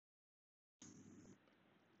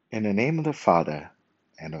In the name of the Father,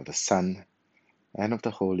 and of the Son, and of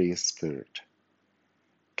the Holy Spirit,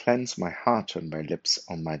 cleanse my heart and my lips,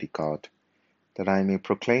 Almighty God, that I may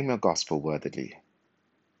proclaim your gospel worthily.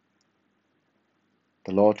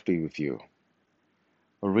 The Lord be with you.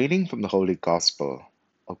 A reading from the Holy Gospel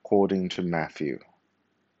according to Matthew.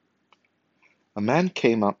 A man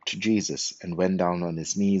came up to Jesus and went down on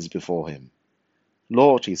his knees before him.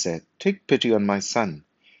 Lord, he said, take pity on my son.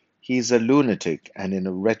 He is a lunatic and in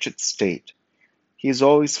a wretched state. He is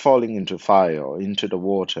always falling into fire or into the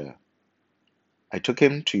water. I took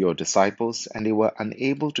him to your disciples, and they were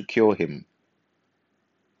unable to cure him.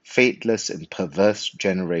 Faithless and perverse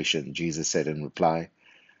generation, Jesus said in reply,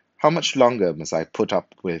 how much longer must I put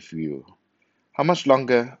up with you? How much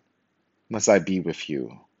longer must I be with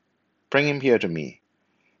you? Bring him here to me.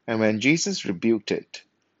 And when Jesus rebuked it,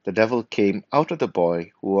 the devil came out of the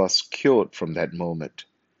boy, who was cured from that moment.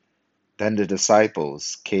 Then the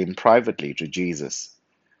disciples came privately to Jesus.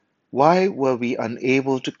 Why were we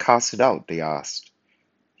unable to cast it out? They asked.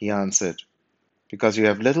 He answered, because you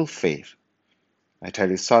have little faith. I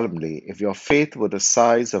tell you solemnly, if your faith were the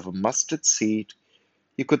size of a mustard seed,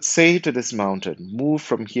 you could say to this mountain, move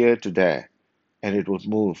from here to there, and it would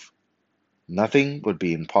move. Nothing would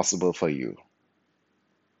be impossible for you.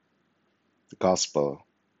 The Gospel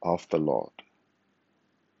of the Lord.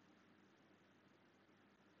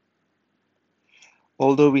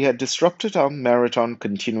 Although we had disrupted our marathon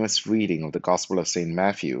continuous reading of the Gospel of St.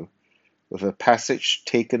 Matthew with a passage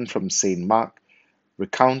taken from St. Mark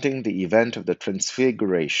recounting the event of the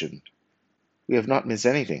Transfiguration, we have not missed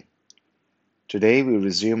anything. Today we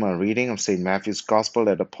resume our reading of St. Matthew's Gospel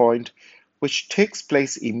at a point which takes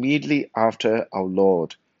place immediately after our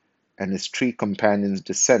Lord and his three companions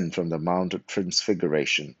descend from the Mount of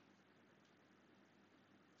Transfiguration.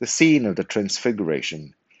 The scene of the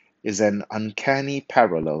Transfiguration is an uncanny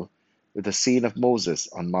parallel with the scene of Moses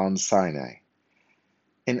on Mount Sinai.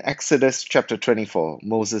 In Exodus chapter 24,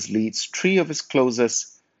 Moses leads three of his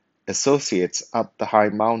closest associates up the high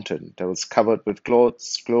mountain that was covered with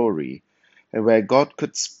God's glory and where God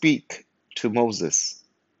could speak to Moses.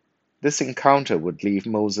 This encounter would leave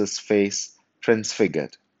Moses' face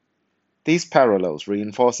transfigured. These parallels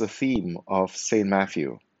reinforce the theme of St.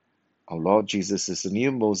 Matthew. Our Lord Jesus is the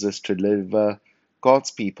new Moses to deliver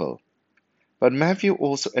God's people. But Matthew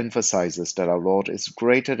also emphasizes that our Lord is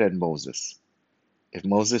greater than Moses. If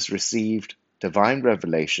Moses received divine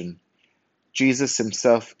revelation, Jesus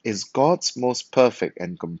himself is God's most perfect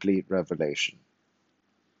and complete revelation.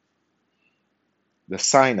 The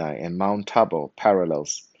Sinai and Mount Tabor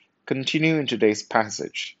parallels continue in today's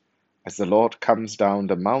passage as the Lord comes down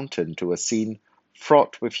the mountain to a scene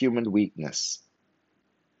fraught with human weakness.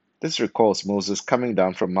 This recalls Moses coming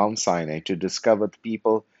down from Mount Sinai to discover the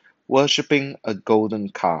people worshipping a golden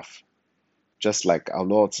calf. Just like our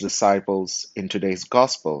Lord's disciples in today's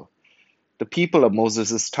Gospel, the people of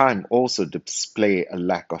Moses' time also display a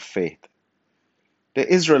lack of faith. The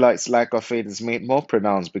Israelites' lack of faith is made more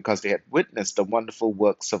pronounced because they had witnessed the wonderful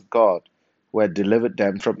works of God who had delivered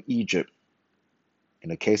them from Egypt. In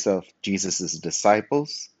the case of Jesus'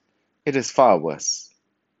 disciples, it is far worse.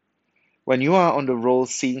 When you are on the road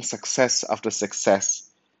seeing success after success,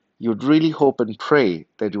 you'd really hope and pray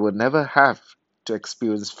that you would never have to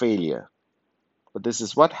experience failure. But this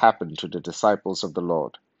is what happened to the disciples of the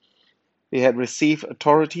Lord. They had received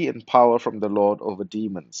authority and power from the Lord over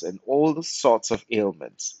demons and all the sorts of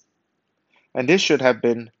ailments. And this should have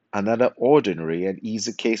been another ordinary and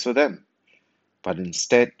easy case for them. But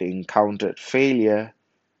instead they encountered failure,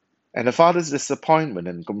 and the Father's disappointment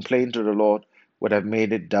and complaint to the Lord would have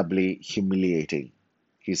made it doubly humiliating.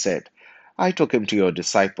 He said, I took him to your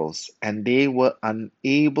disciples, and they were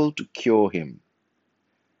unable to cure him.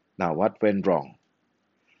 Now what went wrong?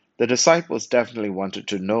 The disciples definitely wanted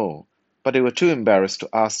to know, but they were too embarrassed to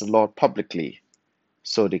ask the Lord publicly.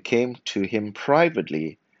 So they came to him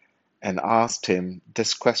privately and asked him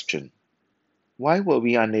this question: why were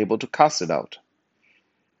we unable to cast it out?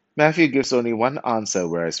 Matthew gives only one answer,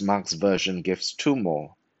 whereas Mark's version gives two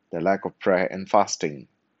more: the lack of prayer and fasting.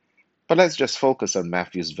 But let's just focus on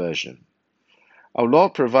Matthew's version. Our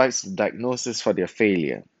Lord provides the diagnosis for their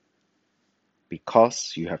failure: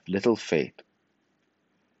 because you have little faith.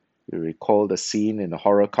 You recall the scene in the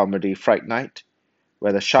horror comedy Fright Night,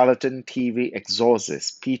 where the charlatan TV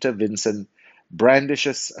exorcist Peter Vincent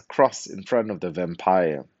brandishes a cross in front of the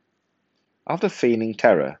vampire. After feigning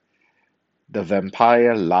terror, the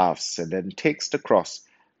vampire laughs and then takes the cross,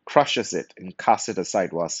 crushes it, and casts it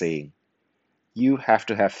aside while saying, you have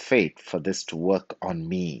to have faith for this to work on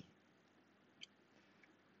me.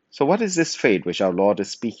 So what is this faith which our Lord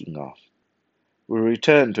is speaking of? We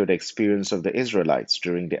return to the experience of the Israelites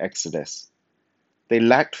during the Exodus. They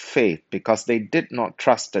lacked faith because they did not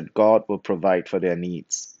trust that God would provide for their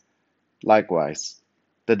needs. Likewise,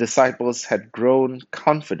 the disciples had grown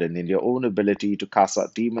confident in their own ability to cast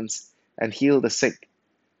out demons and heal the sick,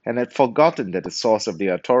 and had forgotten that the source of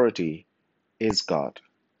their authority is God.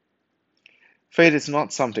 Faith is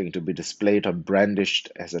not something to be displayed or brandished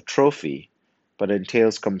as a trophy, but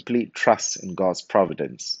entails complete trust in God's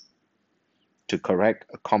providence. To correct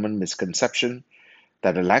a common misconception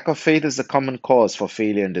that a lack of faith is the common cause for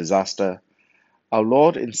failure and disaster, our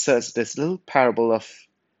Lord inserts this little parable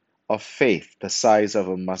of faith the size of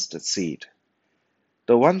a mustard seed.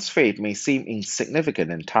 Though one's faith may seem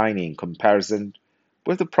insignificant and tiny in comparison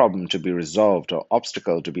with the problem to be resolved or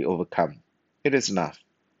obstacle to be overcome, it is enough,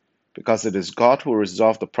 because it is God who will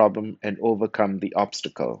resolve the problem and overcome the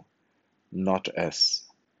obstacle, not us.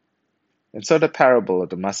 And so the parable of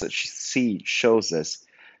the mustard seed shows us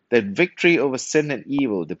that victory over sin and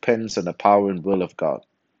evil depends on the power and will of God,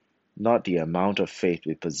 not the amount of faith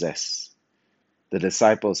we possess. The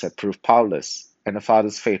disciples had proved powerless, and the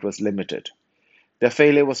Father's faith was limited. Their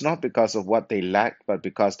failure was not because of what they lacked, but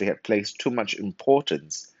because they had placed too much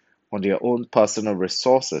importance on their own personal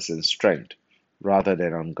resources and strength rather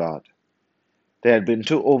than on God. They had been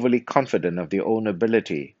too overly confident of their own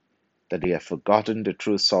ability that they had forgotten the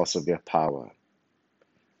true source of their power.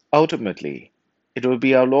 Ultimately, it will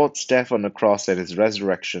be our Lord's death on the cross and his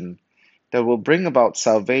resurrection that will bring about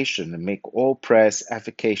salvation and make all prayers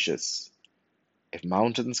efficacious. If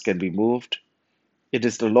mountains can be moved, it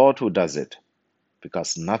is the Lord who does it,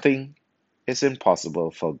 because nothing is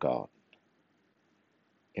impossible for God.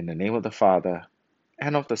 In the name of the Father,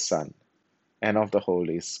 and of the Son, and of the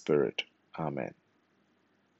Holy Spirit. Amen.